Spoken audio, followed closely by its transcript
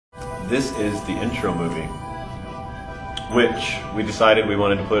this is the intro movie, which we decided we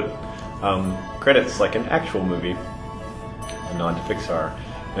wanted to put credits like an actual movie, a nod to Pixar.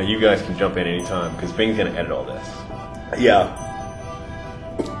 Now you guys can jump in anytime because Bing's going to edit all this. Yeah.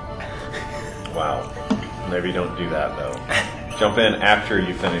 Wow. Maybe don't do that though. Jump in after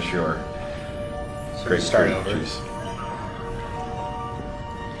you finish your great start fruit over. juice.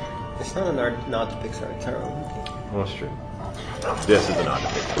 It's not a nod to Pixar. It's our own movie. Well, that's true. This is a nod to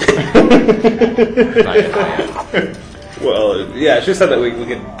Pixar. Not yet, not yet. Well, yeah, she said that we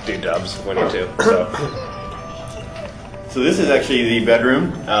could do dubs if we need to. So this is actually the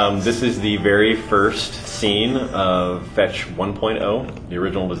bedroom. This is the very first scene of Fetch 1.0, the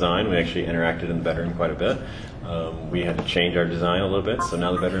original design. We actually interacted in the bedroom quite a bit. We had to change our design a little bit, so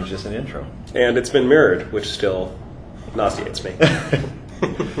now the bedroom's just an intro. And it's been mirrored, which still nauseates me.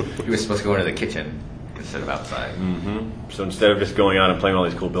 He was supposed to go into the kitchen instead of outside. So instead of just going out and playing all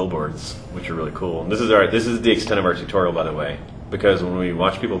these cool billboards, which are really cool. And this is the extent of our tutorial, by the way, because when we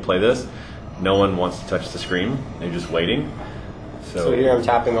watch people play this, no one wants to touch the screen. They're just waiting. So here I'm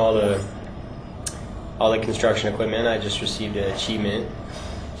tapping all the construction equipment. I just received an achievement.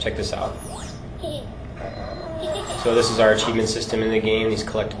 Check this out. So this is our achievement system in the game, these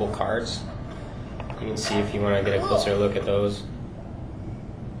collectible cards. You can see if you want to get a closer look at those.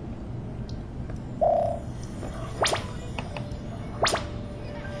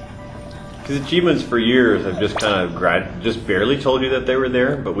 Because achievements for years have just kind of just barely told you that they were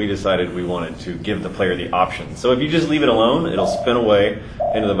there, but we decided we wanted to give the player the option. So if you just leave it alone, it'll spin away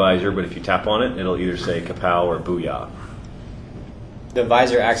into the visor, but if you tap on it, it'll either say kapow or booyah. The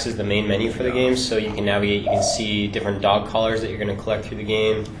visor acts as the main menu for the game, so you can navigate, you can see different dog collars that you're going to collect through the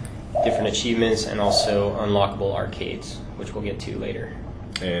game, different achievements, and also unlockable arcades, which we'll get to later.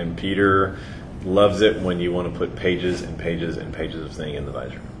 And Peter loves it when you want to put pages and pages and pages of thing in the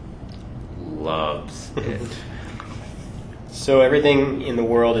visor. Loves it. So everything in the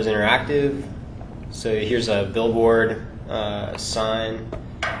world is interactive. So here's a billboard, sign.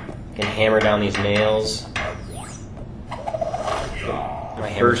 You can hammer down these nails.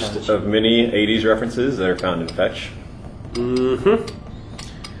 First of many 80s references that are found in Fetch.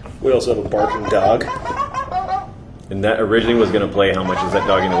 We also have a barking dog. And that originally was going to play How Much Is That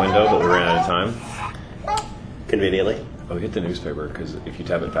Dog in the Window, but we ran out of time. Conveniently. Oh, hit the newspaper, because if you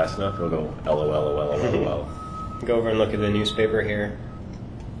tap it fast enough, it'll go LOL. Go over and look at the newspaper here.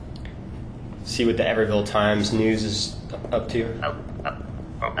 See what the Everville Times news is up to.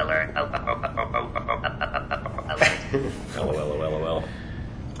 LOL.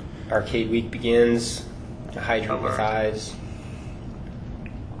 Arcade week begins. A hydrant with eyes.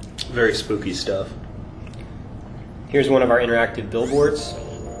 Very spooky stuff. Here's one of our interactive billboards.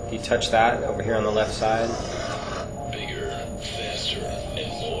 If you touch that over here on the left side. Bigger, faster,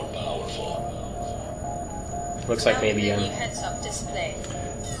 and more powerful. Looks like maybe New heads-up display.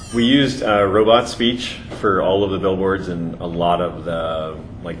 We used robot speech for all of the billboards and a lot of the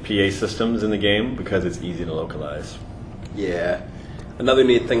PA systems in the game because it's easy to localize. Yeah. Another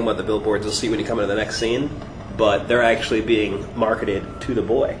neat thing about the billboards, you'll see when you come into the next scene, but they're actually being marketed to the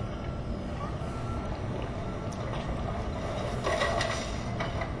boy.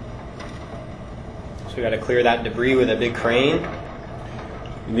 So we got to clear that debris with a big crane.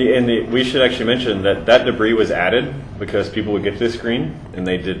 We should actually mention that debris was added because people would get to this screen and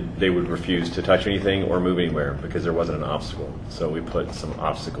they would refuse to touch anything or move anywhere because there wasn't an obstacle. So we put some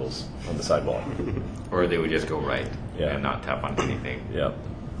obstacles on the sidewall. Or they would just go right Yeah. and not tap on anything. Yep.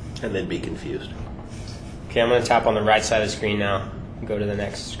 And then be confused. Okay, I'm going to tap on the right side of the screen now. Go to the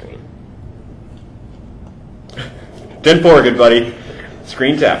next screen. 10-4, good buddy.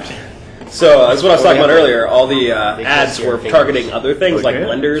 Screen tapped. So, that's what I was talking yeah. about earlier. All the They ads can see our were fingers. targeting other things like Okay.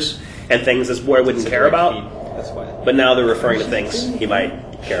 blenders and things this boy wouldn't care about. That's why. But now they're referring to things he might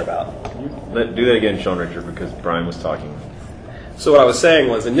care about. Do that again, Sean Richard, because Brian was talking. So what I was saying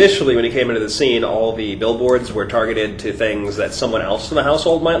was initially when he came into the scene, all the billboards were targeted to things that someone else in the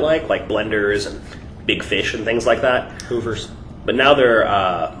household might like blenders and big fish and things like that. Hoovers. But now they're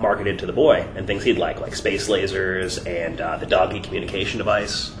marketed to the boy and things he'd like space lasers and the doggy communication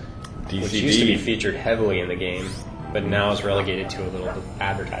device. DCD. Which used to be featured heavily in the game, but now is relegated to a little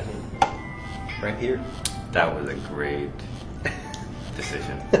advertisement. Right, Peter? That was a great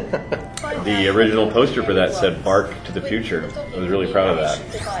decision. The original poster for that said "Bark to the Future." I was really proud of that.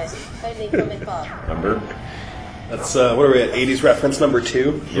 Remember? That's what are we at? 80s reference number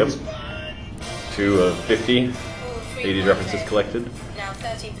 2. Yep. 2 of 50 80s references collected. Now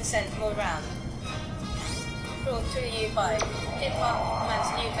 30% more round. Brought to you by Hip Hop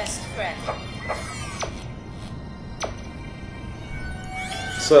Man's new best friend.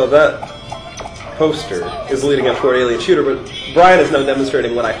 So that poster is leading up toward Alien Shooter, but Brian is now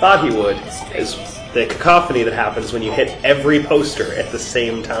demonstrating what I thought he would, is the cacophony that happens when you hit every poster at the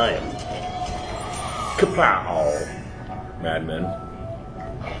same time. Kapow! Mad Men.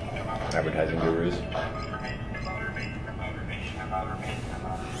 Advertising gurus.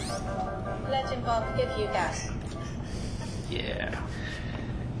 Legend Bob, give you gas. Yeah.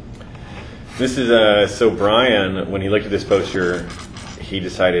 This is so Brian, when he looked at this poster, he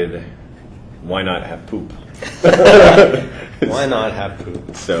decided, why not have poop? Why not have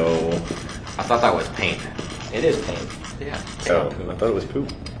poop? So, I thought that was paint. It is paint. Yeah. I thought it was poop.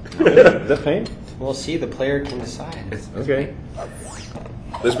 Is that paint? We'll see. The player can decide. Okay.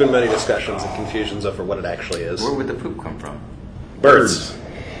 There's been many discussions and confusions over what it actually is. Where would the poop come from? Birds.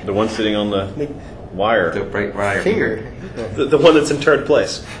 The one sitting on the wire. The right your Finger. The one that's in third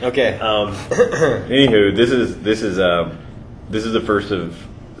place. Okay. Anywho, this is the first of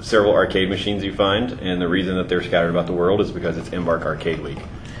several arcade machines you find, and the reason that they're scattered about the world is because it's Embark Arcade Week.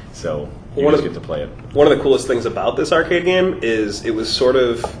 So you One just of- get to play it. One of the coolest things about this arcade game is it was sort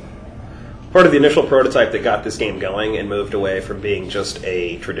of part of the initial prototype that got this game going and moved away from being just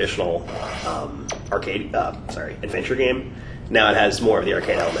a traditional adventure game. Now it has more of the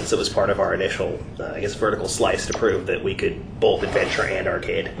arcade elements. It was part of our initial, vertical slice to prove that we could both adventure and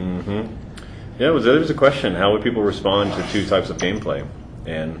arcade. Yeah, there was a question: how would people respond to two types of gameplay?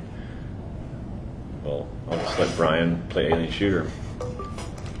 And well, I'll just let Brian play Alien Shooter.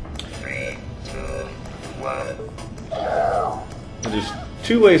 3, 2, 1. There's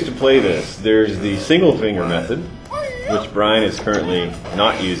two ways to play this. There's the single finger method, which Brian is currently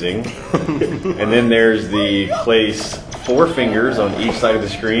not using. And then there's the place 4 fingers on each side of the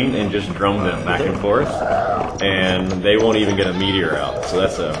screen and just drum them back and forth. And they won't even get a meteor out. So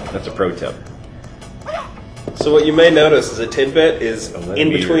that's a pro tip. So what you may notice as a tidbit is Oh, that in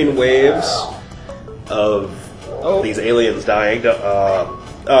meteor. between waves of these aliens dying.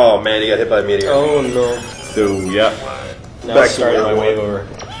 Oh man, you got hit by a meteor. Oh no. So yeah. Now Back it's to starting my wave wave over.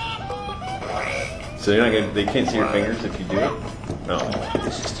 So they can't see your fingers if you do it? No.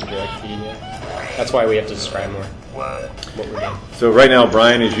 It's just a direct feed, yeah. That's why we have to describe more what we're doing. So right now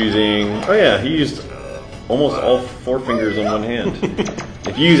Brian is using, he used almost all 4 fingers on one hand.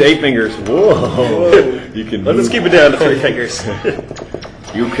 If you use 8 fingers, you can Let's move. keep it down to 3 fingers.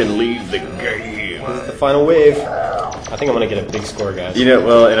 You can leave the game. This is the final wave. I think I'm going to get a big score, guys. You know,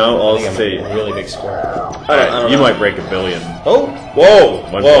 well, and I'll I also think I'm say, going to get a really big score. you might break 1 billion. Oh! Whoa!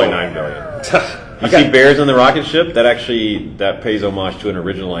 1.9 billion. You see bears on the rocket ship? That pays homage to an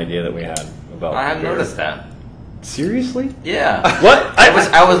original idea that we had about I hadn't bears. noticed that. Seriously? Yeah. What?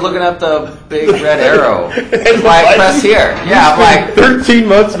 I was looking at the big red arrow. Why I press here? Yeah, I'm like, 13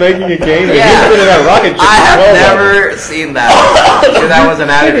 months making a game and yeah. you're that rocket ship. I have 12 of never seen that. Because that wasn't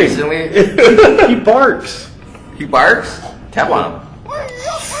added recently. them. He barks. He barks. Tap on him.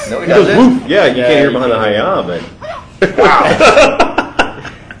 No, he He goes, doesn't. woof. Yeah, you can't hear you behind the can. hi-ya, but... Wow.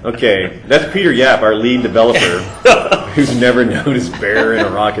 Okay, that's Peter Yap, our lead developer, who's never noticed bear in a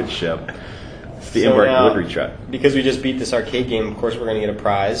rocket ship. It's the So Embark now, delivery truck. Because we just beat this arcade game, of course we're going to get a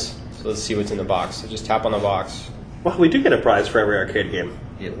prize. So let's see what's in the box. So just tap on the box. Well, we do get a prize for every arcade game.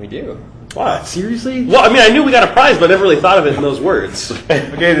 Yeah, we do. Wow. Seriously? Well, I mean, I knew we got a prize, but I never really thought of it in those words.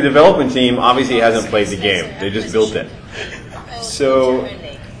 Okay, the development team obviously hasn't played the game. They just built it. So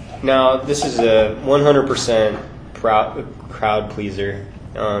now this is a 100% crowd pleaser.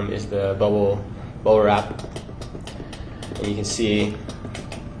 Is the bubble wrap, and you can see.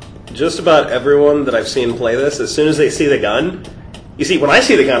 Just about everyone that I've seen play this, as soon as they see the gun, you see, when I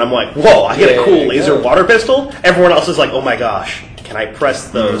see the gun, I'm like, whoa, I get Yeah, a cool yeah, laser yeah. water pistol. Everyone else is like, oh my gosh, can I press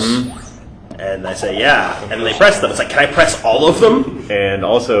those? And I say, yeah. And they press them. It's like, can I press all of them? And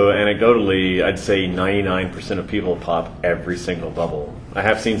also, anecdotally, I'd say 99% of people pop every single bubble. I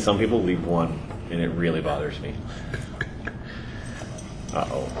have seen some people leave one, and it really bothers me.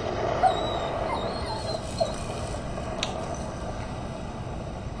 Uh-oh.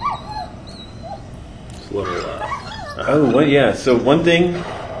 It's a little, Oh, well, yeah. So one thing,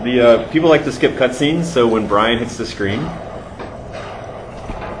 the people like to skip cutscenes. So when Brian hits the screen,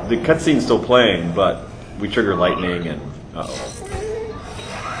 the cutscene's still playing, but we trigger lightning and No.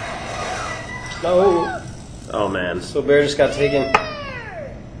 oh man, So Bear just got taken.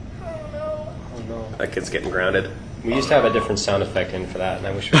 Oh no. that kid's getting grounded. We used to have a different sound effect in for that, and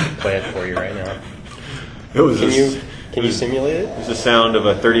I wish we could play it for you right now. it was Can you simulate it? It was the sound of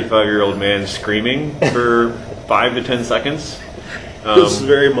a 35-year-old man screaming for 5 to 10 seconds. This is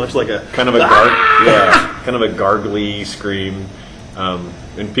very much like a Kind of a kind of a gargly scream.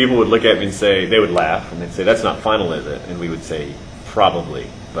 And people would look at me and say, they would laugh, and they'd say, "That's not final, is it?" And we would say, "Probably."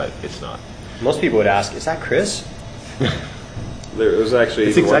 but it's not. Most people would ask, "Is that Chris?" There was actually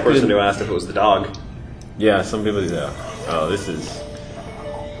It's one exactly person the- who asked if it was the dog. Yeah, some people do that. Oh, this is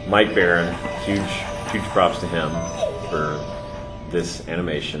Mike Barron. Huge props to him for this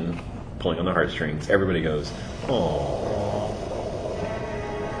animation, pulling on the heartstrings. Everybody goes, "Aww,"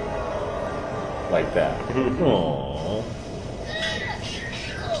 like that. Aww.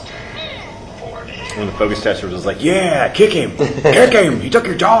 And the focus tester was just like, "Yeah, kick him, kick him! He took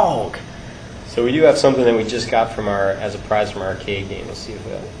your dog." So we do have something that we just got from as a prize from our arcade game. Let's see if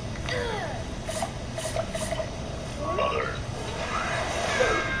we have.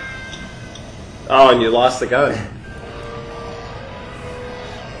 Oh, and you lost the gun.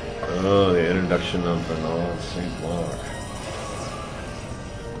 Oh, the introduction of Bernard St. Mark.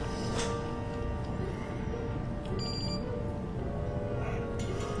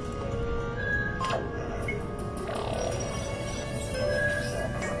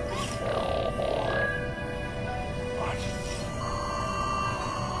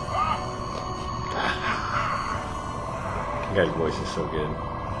 That guy's voice is so good.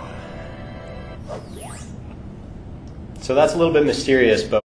 So that's a little bit mysterious, but